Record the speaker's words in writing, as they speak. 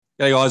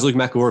Hey guys, Luke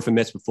McElroy from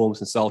Mets Performance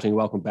Consulting.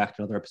 Welcome back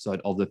to another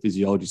episode of the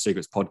Physiology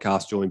Secrets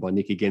podcast, joined by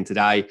Nick again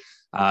today.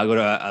 I've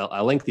got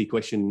a lengthy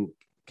question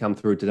come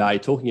through today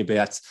talking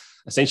about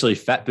essentially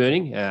fat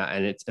burning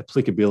and its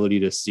applicability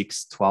to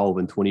 6, 12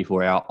 and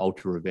 24-hour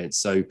ultra events.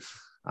 So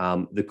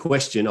the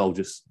question, I'll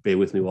just bear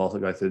with me while I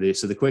go through this.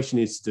 So the question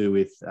is to do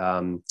with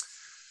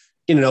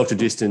in an ultra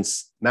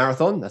distance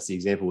marathon, that's the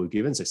example we've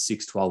given, so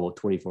 6, 12 or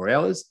 24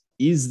 hours,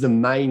 is the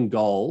main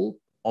goal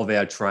of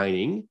our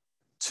training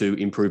to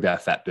improve our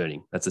fat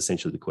burning? That's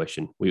essentially the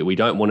question. We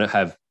don't want to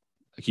have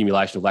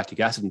accumulation of lactic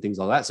acid and things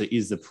like that. So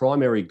is the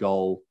primary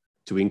goal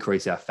to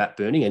increase our fat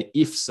burning? And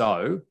if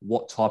so,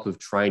 what type of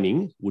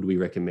training would we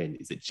recommend?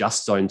 Is it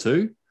just zone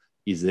 2?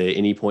 Is there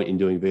any point in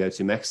doing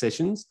VO2 max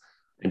sessions?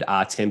 And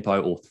are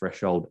tempo or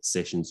threshold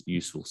sessions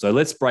useful? So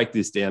let's break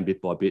this down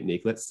bit by bit,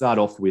 Nick. Let's start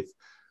off with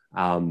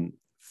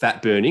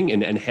fat burning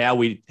and how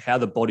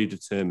the body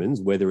determines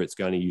whether it's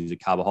going to use a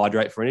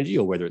carbohydrate for energy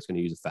or whether it's going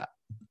to use a fat.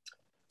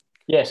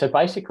 Yeah, so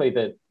basically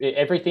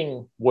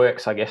everything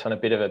works, I guess, on a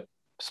bit of a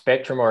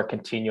spectrum or a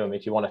continuum,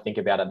 if you want to think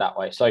about it that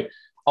way. So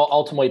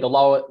ultimately, the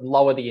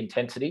lower the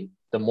intensity,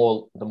 the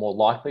more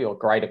likely or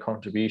greater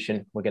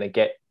contribution we're going to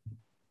get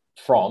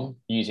from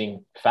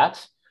using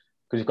fats,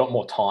 because you've got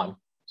more time.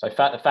 So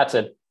fats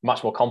are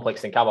much more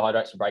complex than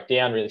carbohydrates to break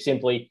down. Really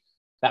simply,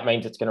 that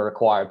means it's going to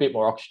require a bit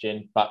more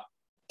oxygen, but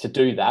to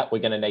do that, we're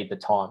going to need the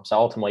time. So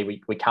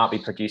ultimately, we can't be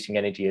producing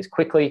energy as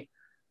quickly.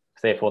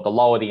 Therefore, the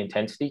lower the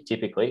intensity,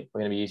 typically,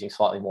 we're going to be using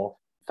slightly more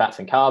fats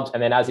and carbs.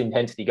 And then as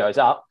intensity goes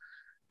up,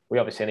 we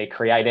obviously need to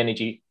create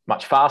energy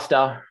much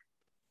faster,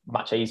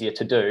 much easier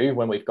to do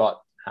when we've got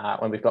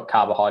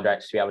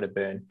carbohydrates to be able to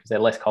burn, because they're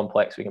less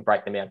complex. We can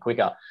break them down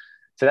quicker.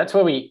 So that's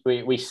where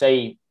we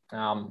see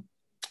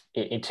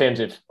in terms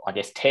of, I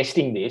guess,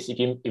 testing this. If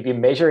you're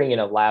measuring in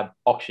a lab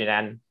oxygen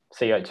and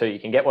CO2, you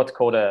can get what's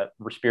called a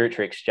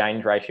respiratory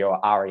exchange ratio,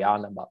 or RER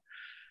number,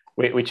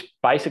 which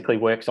basically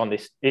works on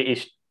this. It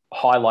is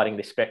highlighting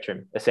this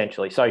spectrum,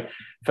 essentially. So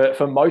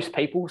for most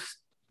people,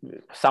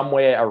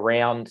 somewhere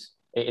around,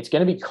 it's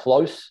going to be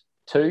close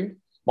to,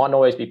 might not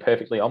always be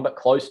perfectly on, but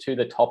close to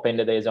the top end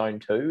of their zone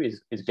 2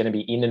 is going to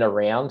be in and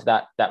around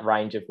that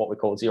range of what we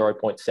call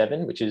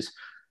 0.7, which is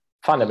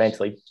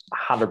fundamentally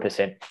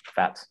 100%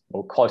 fats,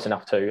 or close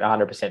enough to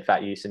 100%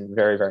 fat use and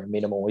very, very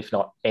minimal, if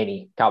not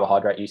any,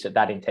 carbohydrate use at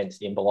that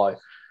intensity and below,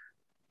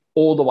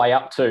 all the way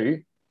up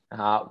to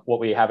what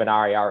we have an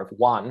RER of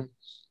 1,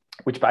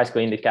 which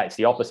basically indicates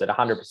the opposite,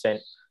 100%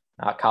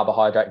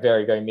 carbohydrate,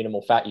 very, very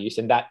minimal fat use.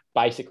 And that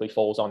basically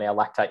falls on our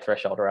lactate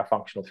threshold or our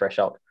functional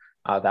threshold,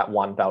 that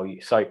 1 value.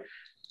 So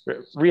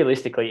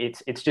realistically,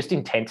 it's just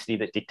intensity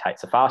that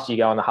dictates. The faster you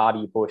go and the harder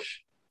you push,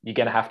 you're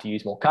going to have to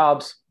use more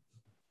carbs.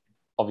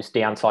 Obvious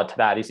downside to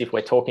that is if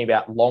we're talking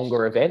about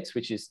longer events,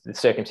 which is the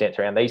circumstance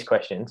around these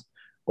questions,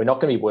 we're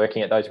not going to be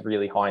working at those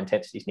really high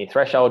intensities near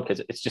threshold,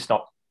 because it's just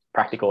not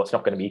practical. It's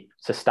not going to be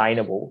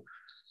sustainable.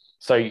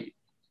 So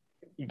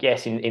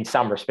yes, in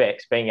some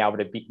respects, being able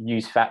to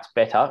use fats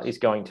better is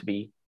going to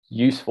be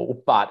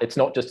useful, but it's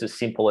not just as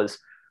simple as,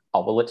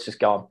 oh, well, let's just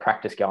go and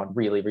practice going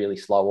really, really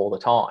slow all the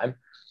time.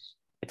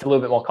 It's a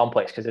little bit more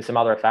complex because there's some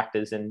other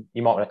factors, and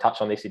you might want to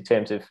touch on this in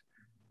terms of,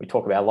 we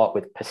talk about a lot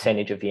with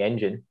percentage of the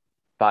engine,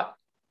 but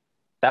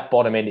that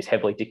bottom end is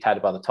heavily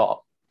dictated by the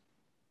top.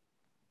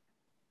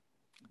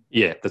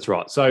 Yeah, that's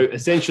right. So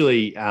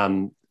essentially,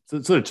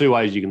 so sort of two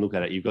ways you can look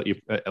at it. You've got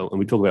and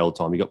we talk about it all the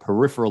time, you've got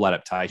peripheral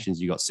adaptations,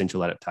 you've got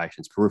central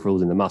adaptations. Peripheral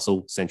is in the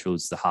muscle, central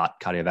is the heart,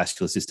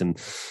 cardiovascular system,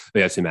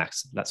 VO2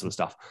 max, that sort of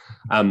stuff.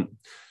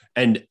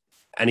 And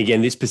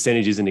again, this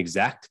percentage isn't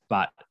exact,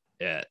 but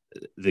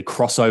the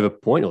crossover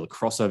point, or the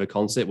crossover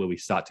concept, where we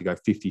start to go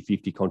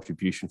 50-50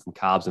 contribution from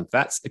carbs and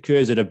fats,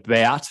 occurs at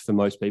about, for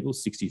most people,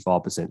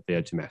 65%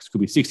 VO2 max. Could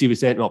be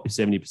 60%, might be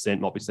 70%,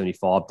 might be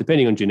 75%,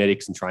 depending on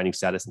genetics and training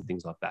status and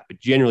things like that.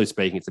 But generally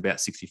speaking, it's about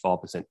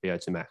 65%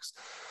 VO2 max.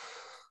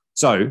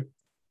 So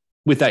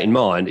with that in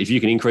mind, if you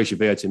can increase your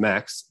VO2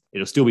 max,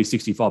 it'll still be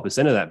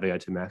 65% of that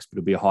VO2 max, but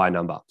it'll be a higher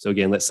number. So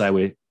again, let's say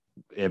our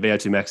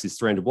VO2 max is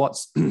 300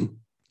 watts.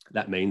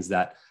 That means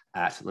that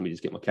let me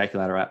just get my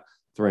calculator out,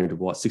 300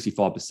 watts,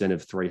 65%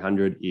 of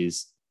 300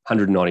 is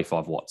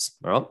 195 watts.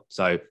 All right.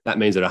 So that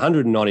means at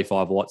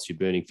 195 watts, you're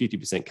burning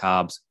 50%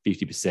 carbs,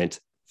 50%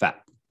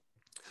 fat.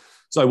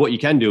 So what you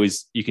can do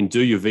is you can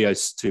do your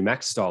VO2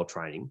 max style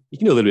training. You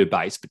can do a little bit of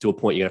base, but to a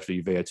point, you're going to have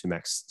to do your VO2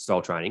 max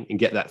style training and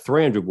get that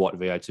 300 watt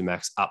VO2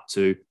 max up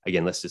to,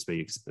 again, let's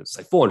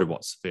say 400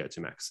 watts VO2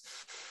 max.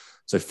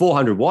 So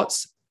 400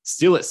 watts,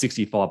 still at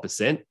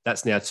 65%.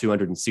 That's now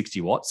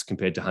 260 watts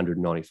compared to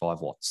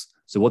 195 watts.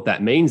 So what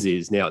that means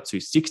is now at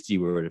 260,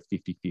 we're at a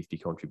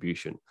 50-50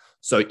 contribution.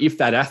 So if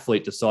that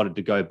athlete decided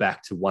to go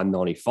back to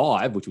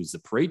 195, which was the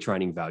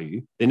pre-training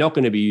value, they're not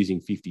going to be using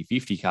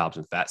 50-50 carbs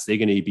and fats. They're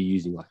going to be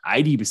using like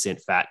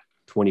 80% fat,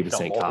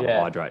 20%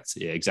 carbohydrates.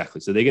 Yeah, exactly.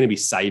 So they're going to be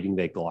saving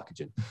their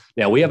glycogen.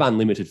 Now, we have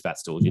unlimited fat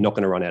stores. You're not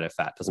going to run out of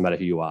fat. Doesn't matter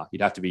who you are.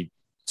 You'd have to be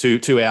 2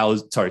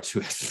 weeks. 2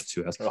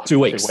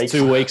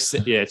 weeks.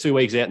 Yeah, 2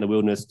 weeks out in the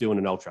wilderness doing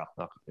an ultra.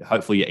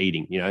 Hopefully you're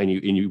eating, and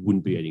you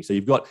wouldn't be eating. So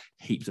you've got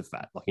heaps of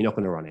fat. Like, you're not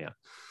going to run out.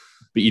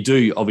 But you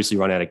do obviously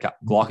run out of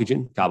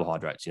glycogen,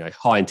 carbohydrates.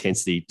 High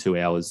intensity, 2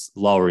 hours,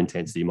 lower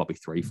intensity might be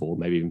 3, 4,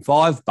 maybe even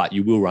 5, but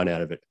you will run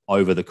out of it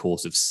over the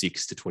course of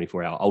 6 to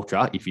 24-hour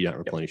ultra if you don't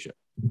replenish it.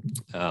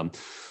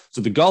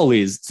 So the goal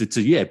is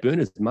to burn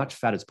as much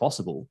fat as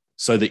possible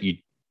so that you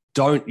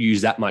don't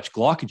use that much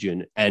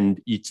glycogen,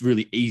 and it's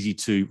really easy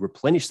to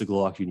replenish the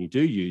glycogen you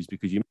do use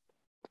because you.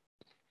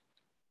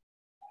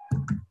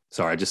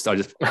 Sorry, I just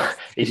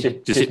he's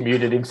just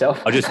muted himself.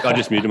 I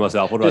just muted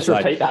myself. What did I say?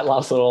 Just repeat that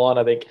last little line,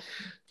 I think.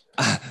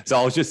 So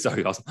I was just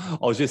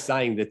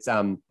saying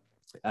that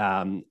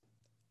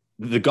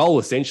the goal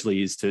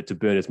essentially is to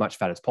burn as much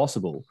fat as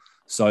possible,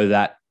 so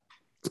that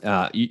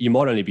you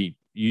might only be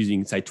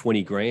using, say,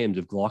 20 grams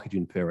of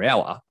glycogen per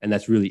hour, and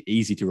that's really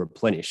easy to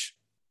replenish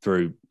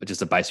through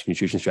just a basic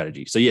nutrition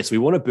strategy. So yes, we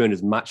want to burn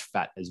as much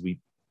fat as we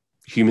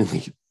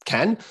humanly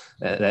can,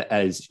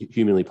 as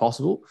humanly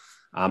possible.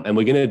 And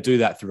we're going to do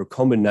that through a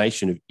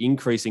combination of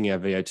increasing our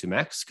VO2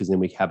 max, because then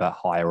we have a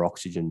higher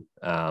oxygen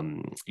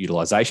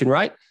utilization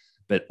rate,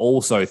 but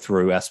also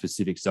through our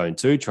specific zone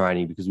 2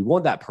 training, because we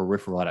want that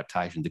peripheral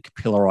adaptation, the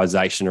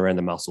capillarization around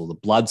the muscle, the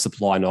blood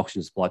supply and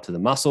oxygen supply to the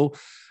muscle.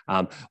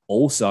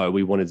 Also,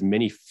 we want as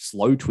many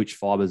slow twitch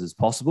fibers as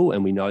possible.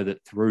 And we know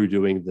that through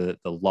doing the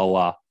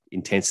lower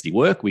intensity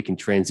work, we can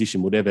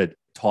transition whatever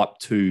type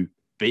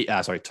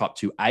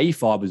 2A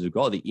fibers we've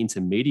got, the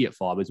intermediate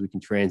fibers, we can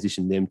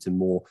transition them to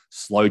more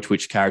slow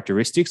twitch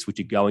characteristics, which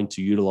are going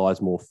to utilize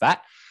more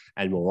fat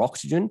and more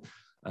oxygen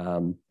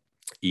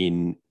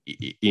in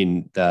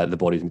the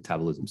body's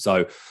metabolism.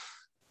 So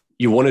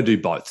you want to do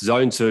both.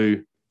 Zone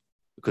 2,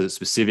 because it's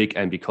specific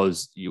and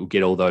because you'll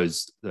get all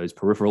those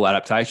peripheral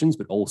adaptations,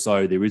 but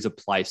also there is a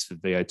place for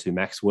VO2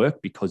 max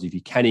work, because if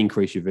you can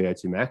increase your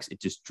VO2 max, it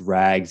just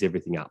drags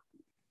everything up.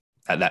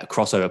 At that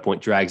crossover point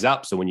drags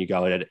up. So when you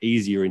go at an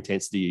easier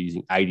intensity, you're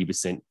using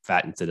 80%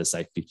 fat instead of,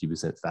 say,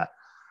 50% fat.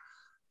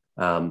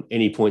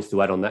 Any points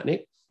to add on that,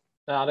 Nick?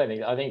 No, I don't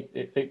think. I think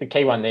the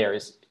key one there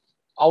is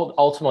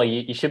ultimately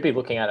you should be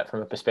looking at it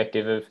from a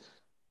perspective of,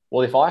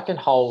 well, if I can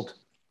hold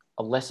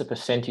a lesser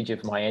percentage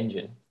of my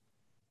engine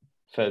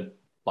for,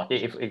 like,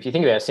 if you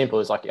think about it, simple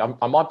as like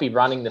I might be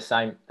running the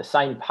same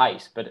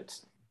pace, but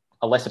it's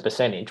a lesser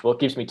percentage. Well, it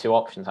gives me two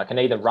options. I can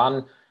either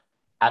run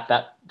at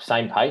that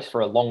same pace for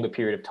a longer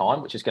period of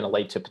time, which is going to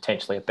lead to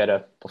potentially a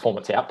better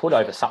performance output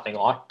over something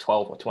like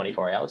 12 or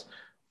 24 hours,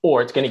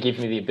 or it's going to give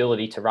me the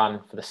ability to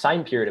run for the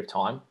same period of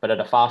time, but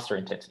at a faster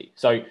intensity.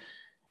 So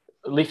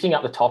lifting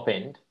up the top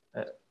end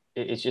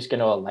is just going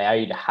to allow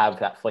you to have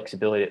that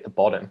flexibility at the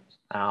bottom,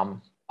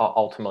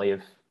 ultimately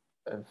of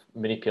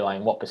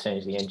manipulating what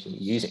percentage of the engine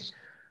you're using.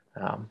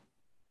 At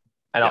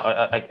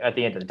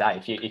the end of the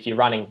day, if you're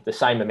running the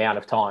same amount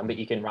of time, but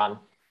you can run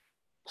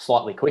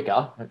slightly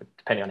quicker,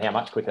 depending on how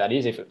much quicker that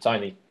is, if it's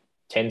only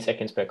 10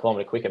 seconds per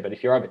kilometre quicker, but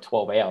if you're over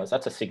 12 hours,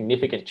 that's a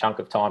significant chunk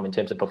of time in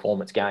terms of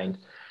performance gained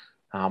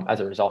as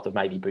a result of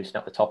maybe boosting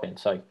up the top end.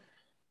 So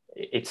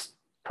it's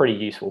pretty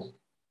useful.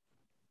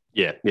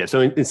 Yeah.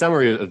 So in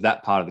summary of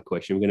that part of the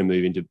question, we're going to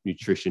move into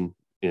nutrition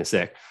in a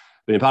sec.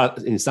 But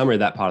in summary of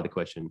that part of the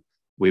question,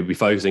 we'll be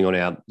focusing on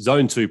our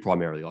zone 2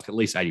 primarily, like at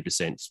least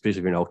 80%,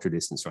 especially for an ultra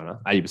distance runner.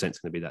 80% is going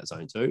to be that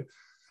zone 2.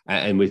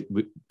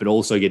 But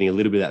also getting a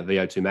little bit of that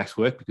VO2 max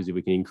work, because if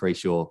we can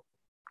increase your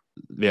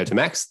VO2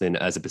 max, then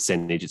as a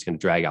percentage, it's going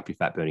to drag up your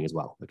fat burning as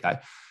well. Okay.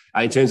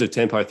 In terms of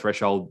tempo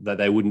threshold, that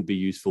they wouldn't be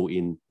useful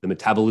in the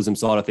metabolism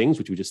side of things,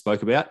 which we just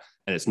spoke about.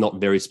 And it's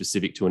not very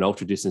specific to an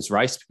ultra distance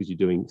race, because you're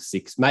doing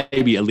 6,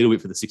 maybe a little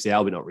bit for the 6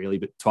 hour, but not really.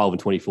 But 12 and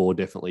 24,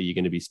 definitely you're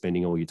going to be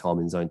spending all your time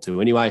in zone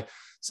 2 anyway.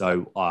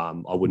 So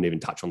I wouldn't even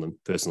touch on them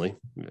personally,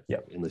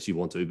 unless you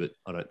want to. But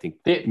I don't think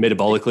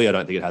metabolically, I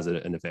don't think it has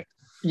an effect.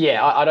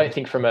 Yeah, I don't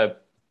think from a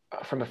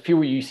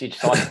fuel usage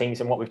side of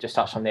things and what we've just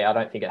touched on there, I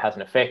don't think it has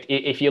an effect.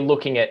 If you're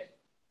looking at,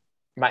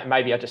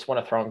 maybe I just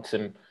want to throw in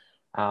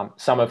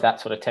some of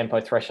that sort of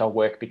tempo threshold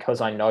work, because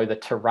I know the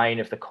terrain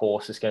of the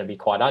course is going to be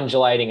quite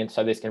undulating. And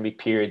so there's going to be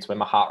periods where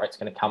my heart rate's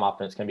going to come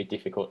up and it's going to be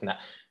difficult. And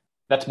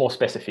that's more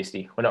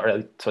specificity. We're not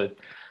really sort of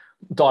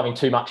diving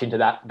too much into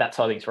that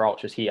side of things for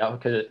ultras here,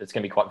 because it's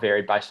going to be quite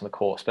varied based on the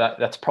course. But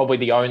that's probably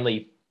the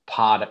only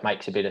part that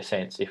makes a bit of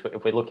sense. If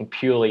we're looking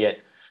purely at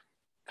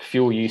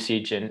fuel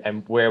usage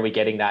and where are we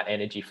getting that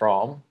energy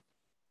from,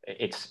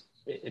 it's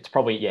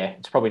probably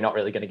not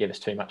really going to give us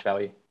too much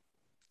value.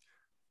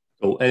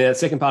 Cool. And the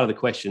second part of the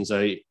question,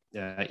 so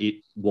it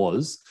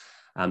was,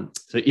 so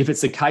if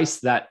it's the case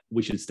that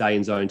we should stay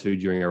in zone 2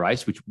 during a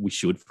race, which we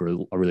should for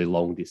a really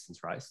long distance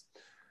race,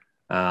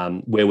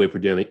 where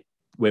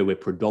we're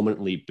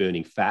predominantly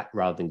burning fat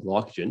rather than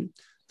glycogen,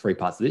 3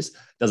 parts of this,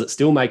 does it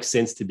still make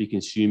sense to be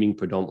consuming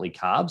predominantly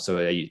carbs,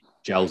 so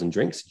gels and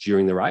drinks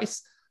during the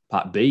race?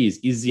 Part B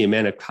is the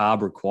amount of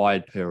carb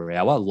required per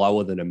hour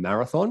lower than a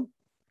marathon,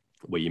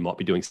 where you might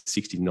be doing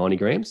 60 to 90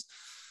 grams?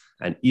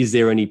 And is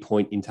there any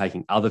point in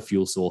taking other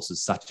fuel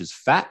sources such as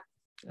fat,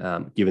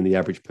 given the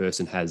average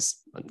person has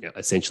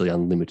essentially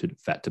unlimited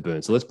fat to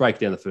burn? So let's break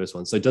down the first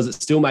one. So does it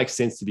still make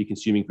sense to be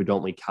consuming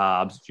predominantly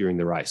carbs during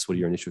the race? What are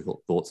your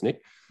initial thoughts,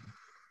 Nick?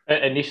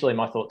 Initially,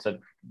 my thoughts are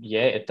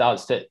Yeah, it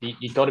does.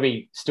 You've got to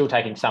be still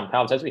taking some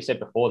carbs. As we said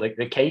before,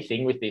 the key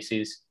thing with this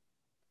is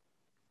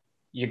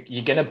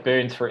you're going to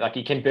burn through, like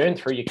you can burn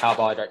through your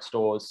carbohydrate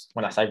stores,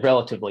 when I say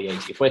relatively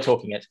easy. If we're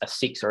talking a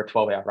 6 or a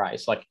 12-hour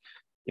race, like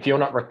if you're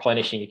not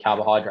replenishing your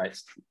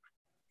carbohydrates,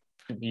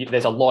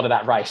 there's a lot of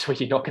that race where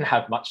you're not going to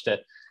have much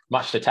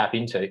to tap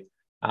into.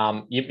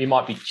 You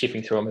might be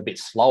chipping through them a bit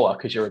slower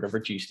because you're at a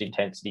reduced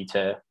intensity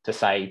to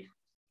say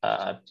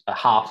a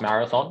half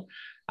marathon.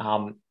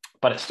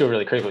 But it's still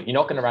really critical. You're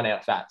not going to run out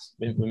of fats.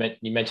 You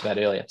mentioned that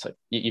earlier. So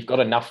you've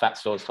got enough fat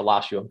stores to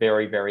last you a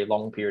very, very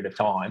long period of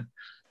time.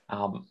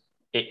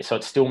 So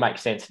it still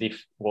makes sense that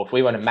if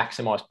we want to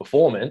maximize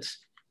performance,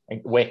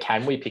 and where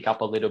can we pick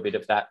up a little bit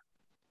of that?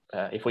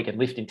 If we can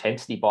lift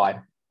intensity by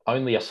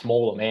only a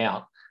small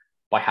amount,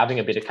 by having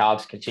a bit of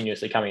carbs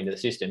continuously coming into the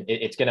system,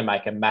 it's going to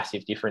make a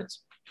massive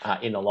difference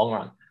in the long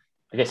run.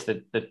 I guess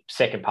the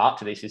second part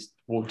to this is,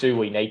 well, do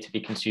we need to be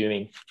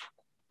consuming,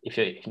 if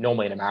you're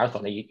normally in a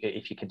marathon,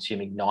 if you're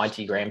consuming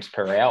 90 grams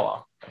per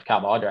hour of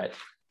carbohydrates,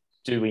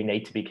 do we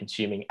need to be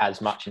consuming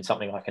as much in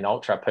something like an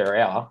ultra per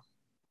hour?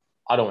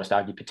 I'd almost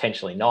argue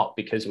potentially not,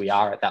 because we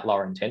are at that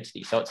lower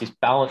intensity. So it's this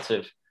balance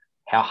of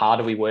how hard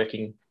are we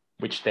working,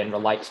 which then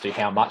relates to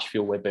how much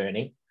fuel we're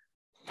burning,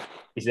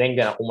 is then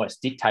going to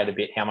almost dictate a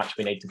bit how much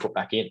we need to put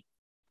back in.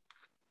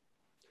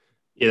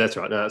 Yeah, that's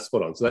right. No, that's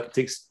spot on. So that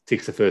ticks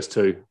the first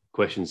two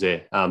questions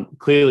there.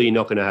 Clearly, you're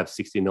not going to have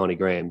 60 or 90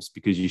 grams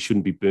because you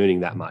shouldn't be burning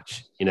that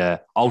much in an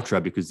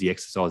ultra, because the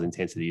exercise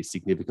intensity is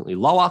significantly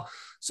lower.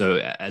 So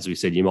as we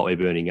said, you might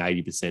be burning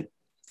 80%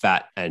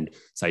 fat and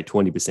say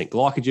 20%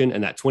 glycogen,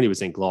 and that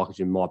 20%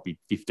 glycogen might be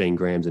 15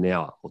 grams an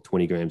hour or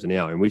 20 grams an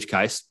hour, in which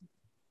case,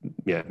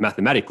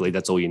 mathematically,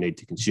 that's all you need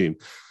to consume.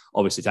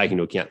 Obviously, taking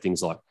into account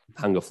things like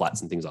hunger flats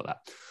and things like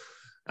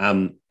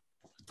that.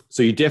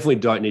 So you definitely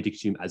don't need to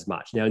consume as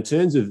much. Now, in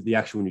terms of the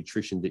actual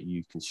nutrition that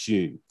you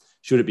consume,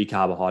 should it be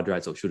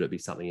carbohydrates or should it be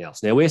something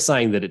else? Now, we're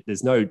saying that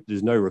there's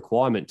no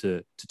requirement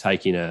to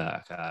take in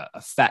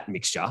a fat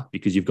mixture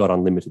because you've got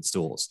unlimited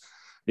stores.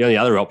 The only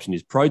other option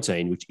is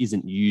protein, which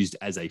isn't used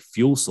as a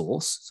fuel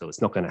source. So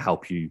it's not going to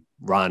help you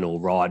run or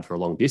ride for a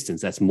long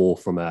distance. That's more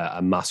from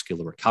a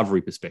muscular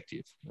recovery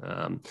perspective.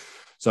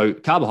 So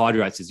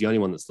carbohydrates is the only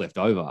one that's left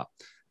over.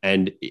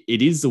 And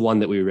it is the one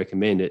that we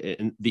recommend.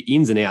 And the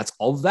ins and outs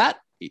of that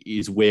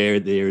is where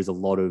there is a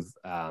lot of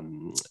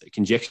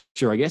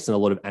conjecture, I guess, and a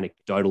lot of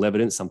anecdotal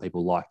evidence. Some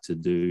people like to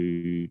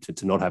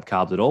not have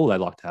carbs at all. They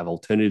like to have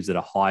alternatives that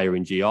are higher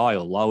in GI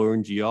or lower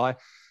in GI.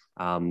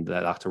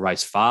 They like to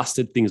race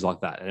fasted, things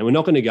like that. And we're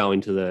not going to go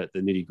into the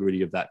nitty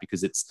gritty of that,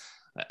 because it's,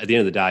 at the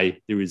end of the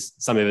day, there is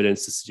some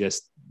evidence to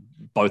suggest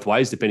both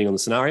ways, depending on the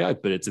scenario,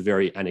 but it's a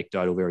very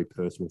anecdotal, very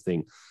personal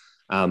thing.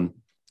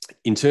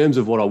 In terms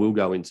of what I will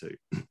go into,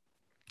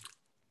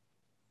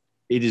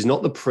 it is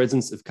not the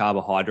presence of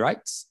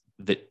carbohydrates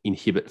that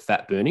inhibit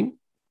fat burning.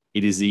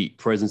 It is the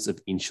presence of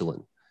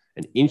insulin.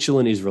 And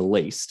insulin is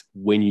released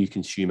when you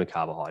consume a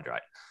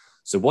carbohydrate.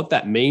 So what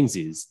that means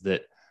is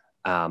that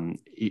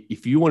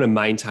if you want to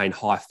maintain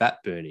high fat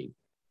burning,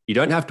 you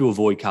don't have to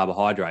avoid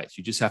carbohydrates.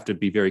 You just have to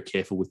be very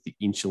careful with the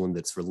insulin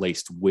that's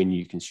released when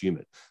you consume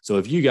it. So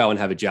if you go and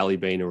have a jelly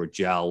bean or a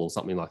gel or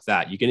something like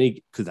that, you're going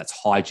to, because that's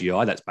high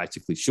GI, that's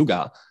basically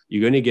sugar,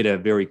 you're going to get a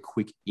very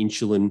quick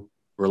insulin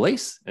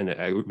release and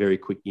a very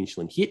quick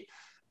insulin hit,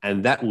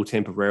 and that will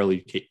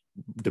temporarily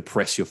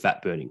depress your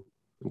fat burning.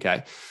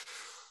 Okay.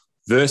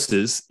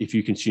 Versus if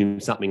you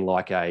consume something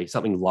like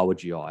something lower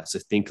GI. So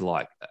think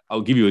like,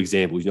 I'll give you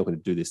examples. You're not going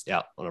to do this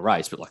out on a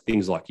race, but like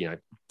things like,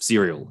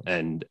 cereal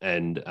and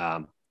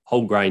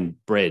whole grain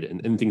bread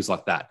and things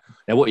like that.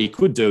 Now, what you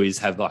could do is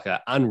have like an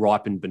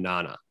unripened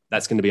banana.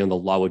 That's going to be on the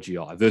lower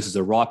GI, versus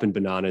a ripened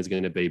banana is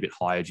going to be a bit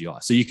higher GI.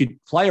 So you could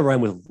play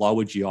around with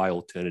lower GI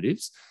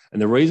alternatives.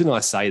 And the reason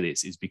I say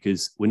this is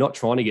because we're not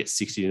trying to get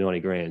 60 to 90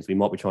 grams. We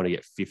might be trying to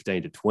get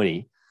 15 to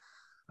 20.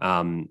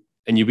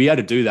 And you'll be able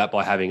to do that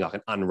by having like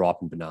an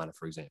unripened banana,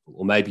 for example.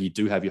 Or maybe you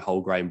do have your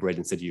whole grain bread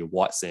instead of your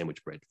white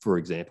sandwich bread, for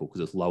example,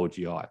 because it's lower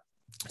GI.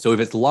 So if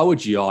it's lower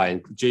GI,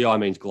 and GI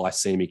means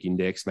glycemic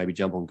index, maybe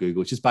jump on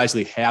Google. It's just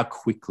basically how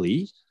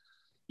quickly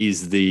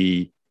is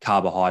the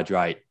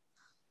carbohydrate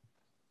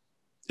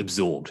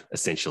absorbed,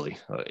 essentially,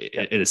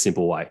 in a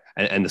simple way.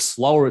 And the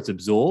slower it's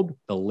absorbed,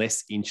 the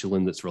less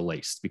insulin that's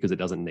released, because it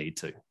doesn't need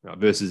to. Right?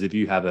 Versus if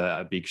you have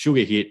a big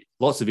sugar hit,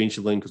 lots of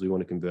insulin, because we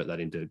want to convert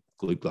that into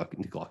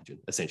glycogen,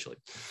 essentially.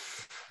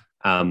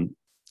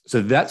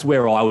 So that's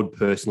where I would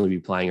personally be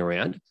playing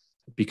around,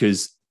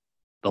 because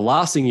the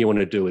last thing you want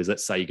to do is,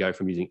 let's say you go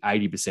from using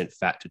 80%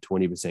 fat to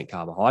 20%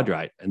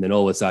 carbohydrate, and then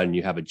all of a sudden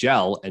you have a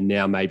gel, and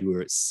now maybe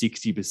we're at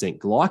 60%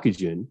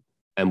 glycogen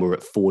and we're at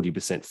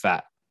 40%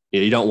 fat.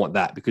 You don't want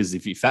that, because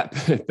if your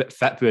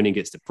fat burning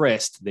gets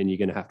depressed, then you're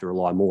going to have to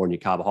rely more on your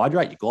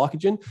carbohydrate, your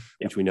glycogen,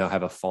 which we know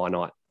have a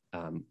finite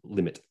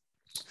limit.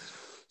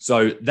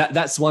 So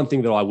that's one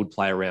thing that I would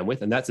play around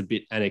with, and that's a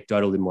bit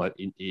anecdotal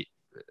in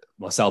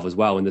myself as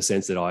well, in the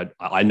sense that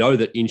I know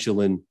that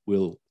insulin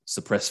will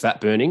suppress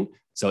fat burning.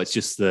 So it's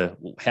just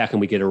how can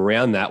we get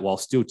around that while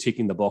still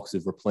ticking the box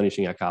of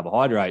replenishing our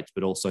carbohydrates,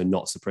 but also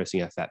not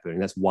suppressing our fat burning.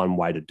 That's one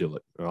way to do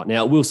it. All right.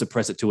 Now, it will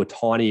suppress it to a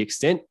tiny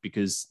extent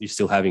because you're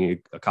still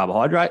having a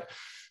carbohydrate.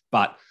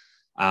 But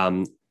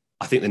I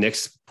think the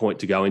next point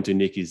to go into,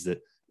 Nick, is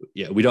that,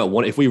 we don't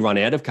want, if we run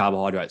out of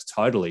carbohydrates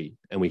totally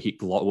and we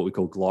hit what we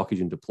call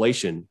glycogen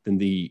depletion, then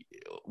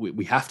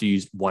we have to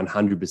use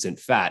 100%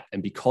 fat.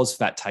 And because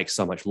fat takes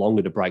so much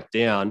longer to break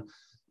down,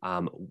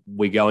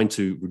 we're going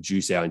to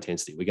reduce our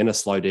intensity. We're going to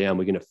slow down.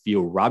 We're going to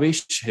feel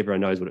rubbish.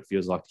 Everyone knows what it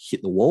feels like to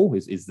hit the wall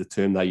is the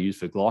term they use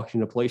for glycogen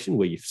depletion,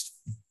 where you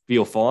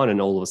feel fine and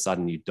all of a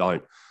sudden you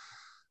don't.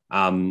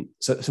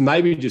 So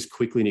maybe just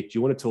quickly, Nick, do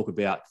you want to talk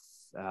about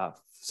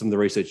some of the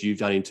research you've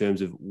done in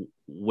terms of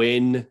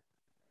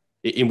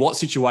in what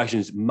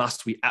situations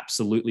must we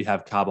absolutely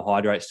have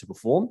carbohydrates to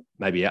perform,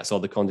 maybe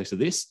outside the context of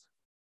this,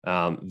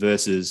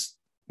 versus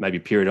maybe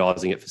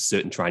periodizing it for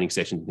certain training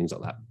sessions and things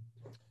like that?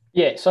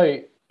 Yeah,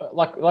 so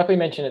like we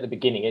mentioned at the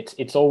beginning,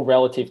 it's all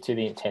relative to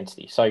the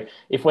intensity. So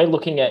if we're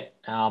looking at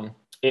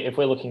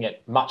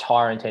much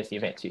higher intensity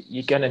events,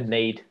 you're going to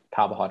need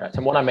carbohydrates.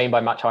 And what I mean by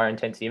much higher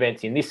intensity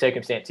events in this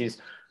circumstance is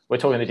we're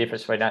talking the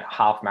difference between a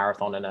half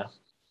marathon and a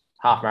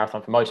half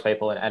marathon for most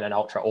people and an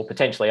ultra, or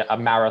potentially a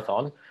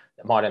marathon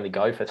that might only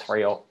go for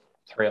three or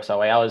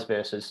so hours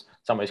versus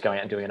someone who's going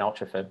out and doing an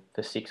ultra for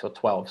 6 or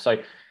 12.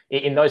 So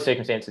in those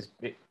circumstances,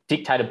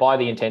 dictated by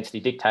the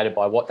intensity, dictated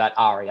by what that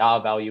RER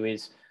value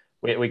is,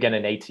 we're going to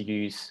need to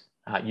use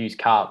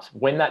carbs.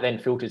 When that then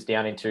filters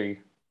down into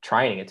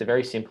training, it's a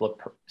very simple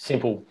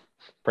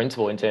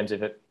principle in terms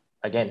of it.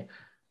 Again,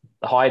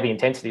 the higher the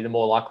intensity, the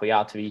more likely we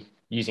are to be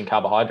using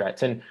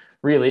carbohydrates. And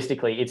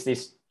realistically, it's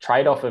this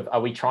trade-off of, are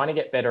we trying to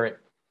get better at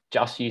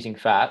just using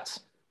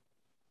fats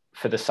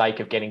for the sake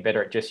of getting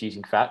better at just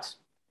using fats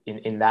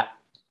in that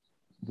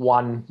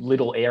one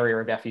little area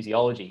of our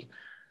physiology?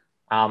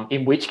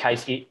 In which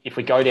case, if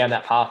we go down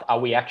that path, are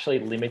we actually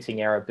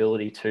limiting our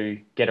ability to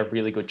get a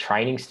really good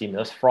training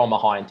stimulus from a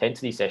high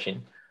intensity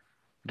session?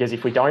 Because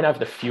if we don't have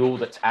the fuel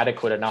that's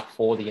adequate enough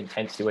for the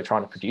intensity we're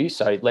trying to produce,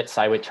 so let's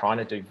say we're trying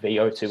to do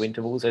VO2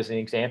 intervals as an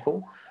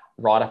example,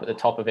 right up at the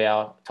top of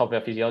our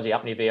physiology,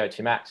 up near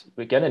VO2 max,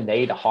 we're going to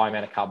need a high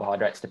amount of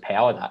carbohydrates to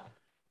power that.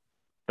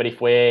 But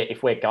if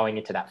we're going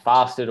into that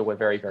fasted, or we're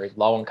very, very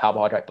low on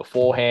carbohydrate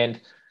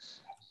beforehand,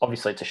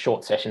 obviously it's a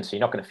short session, so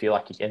you're not going to feel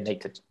like you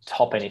need to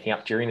top anything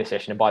up during the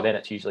session, and by then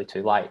it's usually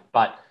too late.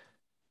 But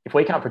if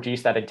we can't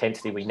produce that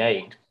intensity we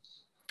need,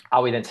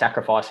 are we then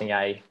sacrificing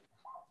a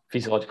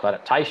physiological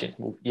adaptation?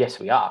 Well, yes,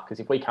 we are, because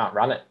if we can't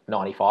run at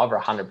 95 or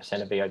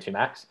 100% of VO2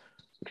 max,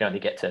 we can only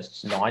get to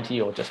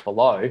 90 or just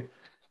below.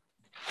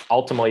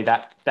 Ultimately,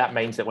 that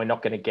means that we're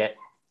not going to get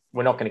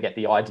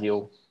the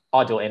ideal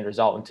end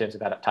result in terms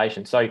of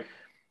adaptation. So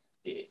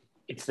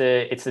it's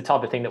the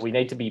type of thing that we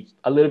need to be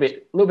a little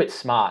bit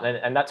smart,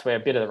 and that's where a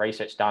bit of the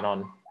research done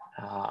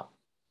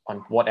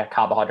on what our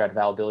carbohydrate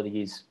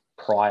availability is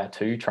prior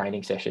to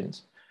training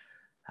sessions.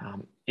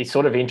 It's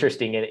sort of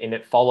interesting, and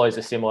it follows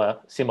a similar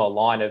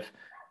line of,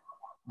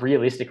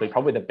 realistically,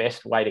 probably the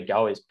best way to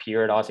go is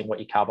periodizing what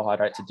your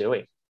carbohydrates are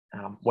doing.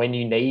 When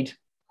you need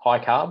high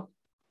carb,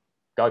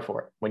 go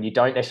for it. When you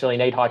don't necessarily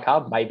need high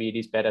carb, maybe it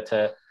is better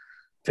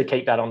to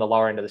keep that on the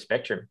lower end of the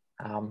spectrum.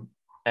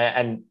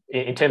 And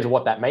in terms of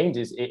what that means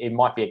is it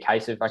might be a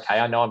case of, okay,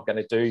 I know I'm going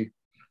to do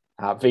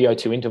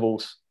VO2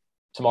 intervals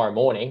tomorrow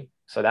morning.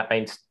 So that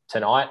means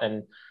tonight,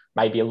 and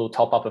maybe a little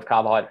top up of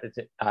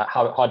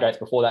carbohydrates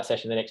before that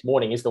session the next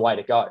morning is the way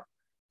to go.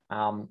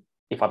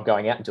 If I'm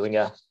going out and doing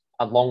a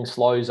long,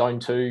 slow zone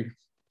two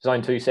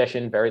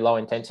session, very low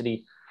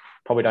intensity,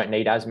 probably don't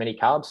need as many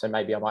carbs. So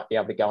maybe I might be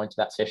able to go into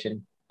that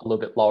session a little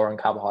bit lower on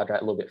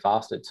carbohydrate, a little bit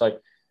fasted. So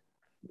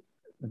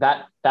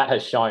that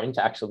has shown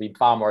to actually be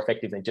far more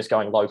effective than just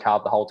going low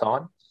carb the whole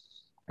time,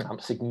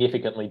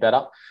 significantly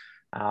better.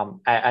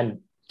 And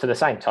to the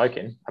same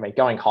token, I mean,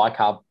 going high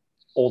carb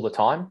all the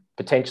time,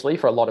 potentially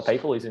for a lot of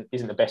people isn't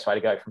the best way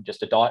to go from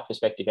just a diet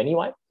perspective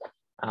anyway.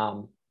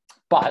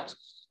 But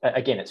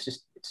again, it's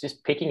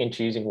just picking and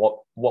choosing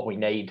what we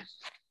need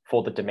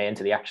for the demands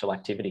of the actual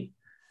activity,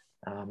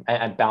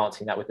 and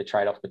balancing that with the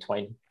trade-off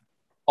between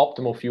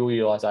optimal fuel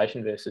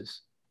utilization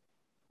versus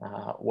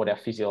what our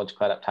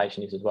physiological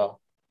adaptation is as well.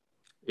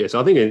 Yeah,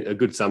 so I think a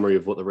good summary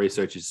of what the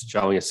research is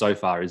showing us so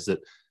far is that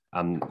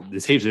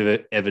there's heaps of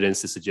evidence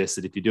to suggest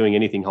that if you're doing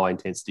anything high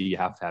intensity, you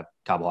have to have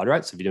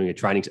carbohydrates. If you're doing a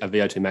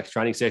VO2 max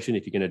training session,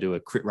 if you're going to do a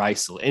crit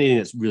race or anything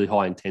that's really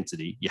high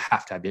intensity, you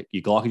have to have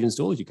your glycogen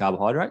stores, your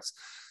carbohydrates.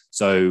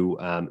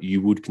 So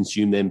you would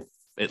consume them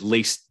at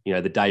least,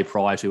 the day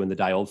prior to and the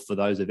day of for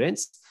those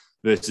events,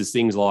 versus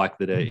things like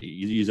that are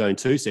your zone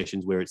 2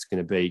 sessions where it's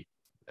going to be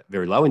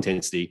very low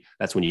intensity.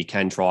 That's when you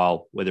can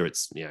trial whether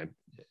it's,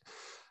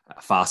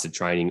 fasted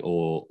training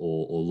or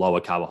lower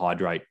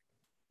carbohydrate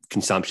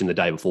consumption the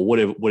day before,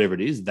 whatever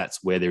it is.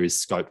 That's where there is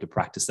scope to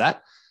practice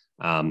that.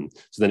 So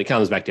then it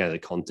comes back down to the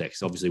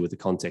context. Obviously, with the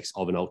context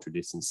of an ultra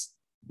distance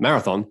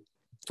marathon,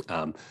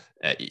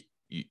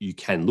 you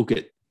can look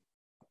at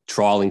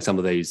trialing some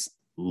of these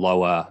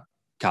lower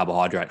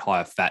carbohydrate,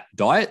 higher fat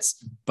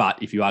diets.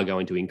 But if you are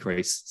going to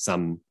introduce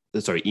some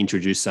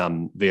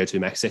VO2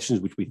 max sessions,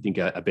 which we think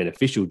are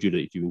beneficial due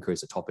to if you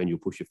increase the top end, you'll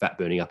push your fat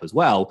burning up as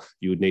well.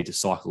 You would need to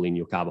cycle in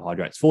your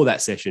carbohydrates for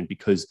that session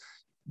because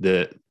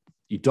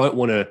you don't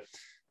want to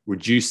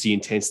reduce the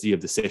intensity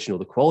of the session or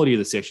the quality of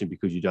the session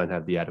because you don't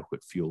have the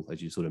adequate fuel,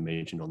 as you sort of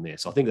mentioned on there.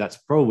 So I think that's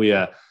probably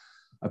a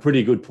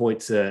pretty good point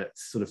to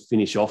sort of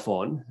finish off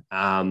on.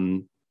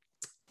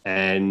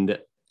 And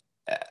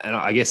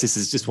I guess this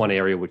is just one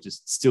area which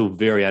is still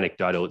very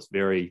anecdotal. It's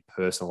very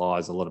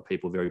personalized. A lot of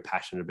people are very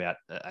passionate about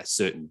a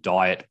certain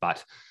diet,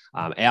 but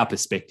our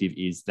perspective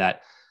is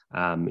that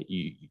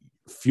you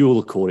fuel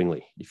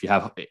accordingly.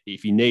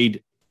 If you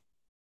need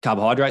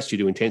carbohydrates due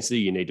to intensity,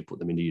 you need to put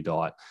them into your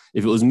diet.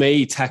 If it was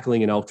me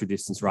tackling an ultra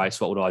distance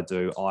race, what would I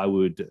do? I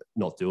would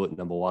not do it,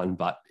 number one.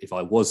 But if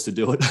I was to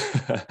do it,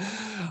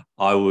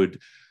 I would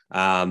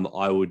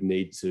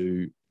need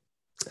to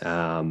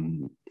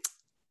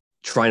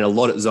train a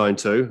lot at zone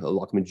 2.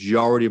 Like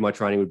majority of my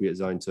training would be at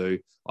zone 2.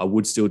 I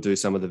would still do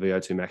some of the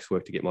VO2 max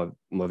work to get my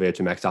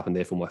VO2 max up and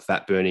therefore my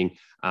fat burning.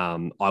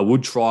 I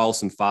would trial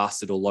some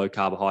fasted or low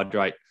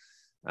carbohydrate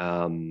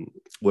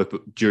work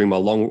during my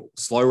long,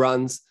 slow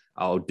runs.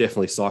 I'll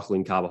definitely cycle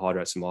in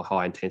carbohydrates and my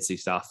high intensity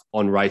stuff.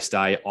 On race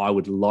day, I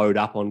would load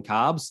up on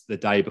carbs the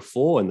day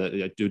before and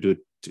do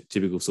a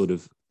typical sort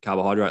of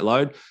carbohydrate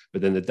load.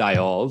 But then the day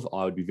of,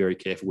 I would be very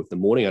careful with the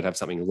morning. I'd have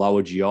something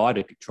lower GI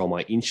to control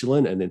my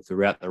insulin. And then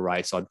throughout the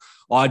race,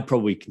 I'd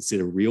probably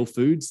consider real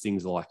foods,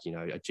 things like,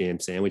 a jam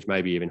sandwich,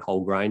 maybe even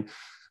whole grain,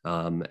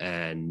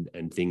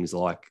 and things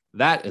like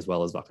that, as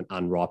well as like an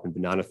unripened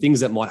banana,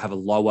 things that might have a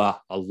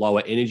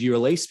lower energy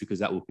release, because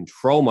that will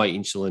control my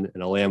insulin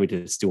and allow me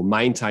to still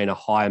maintain a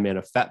high amount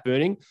of fat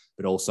burning,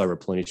 but also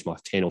replenish my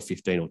 10 or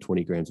 15 or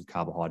 20 grams of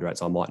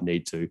carbohydrates I might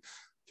need to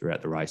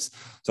throughout the race.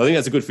 So I think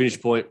that's a good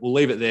finish point. We'll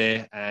leave it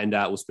there, and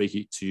we'll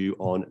speak to you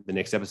on the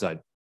next episode.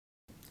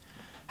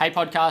 Hey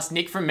podcast,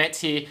 Nick from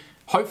Mets here.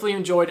 Hopefully you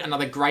enjoyed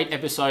another great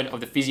episode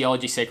of the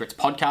Physiology Secrets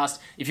podcast.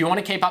 If you want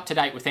to keep up to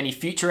date with any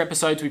future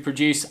episodes we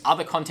produce,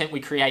 other content we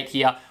create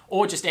here,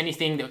 or just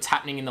anything that's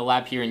happening in the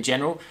lab here in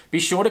general, be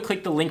sure to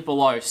click the link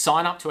below.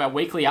 Sign up to our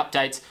weekly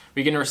updates.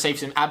 We're going to receive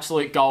some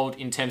absolute gold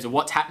in terms of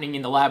what's happening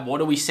in the lab,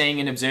 what are we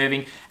seeing and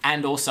observing,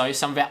 and also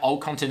some of our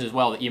old content as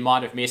well that you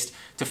might have missed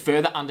to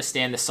further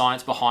understand the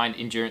science behind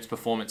endurance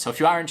performance. So if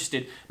you are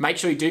interested, make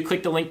sure you do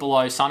click the link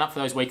below, sign up for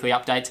those weekly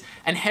updates,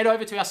 and head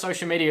over to our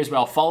social media as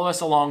well. Follow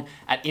us along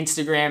at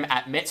Instagram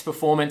at Mets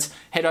Performance.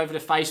 Head over to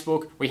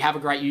Facebook. We have a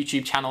great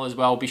YouTube channel as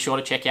well. Be sure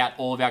to check out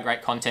all of our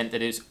great content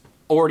that is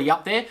already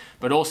up there,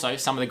 but also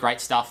some of the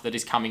great stuff that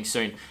is coming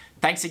soon.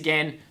 Thanks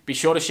again. Be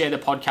sure to share the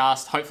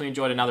podcast. Hopefully you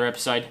enjoyed another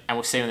episode, and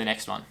we'll see you in the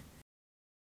next one.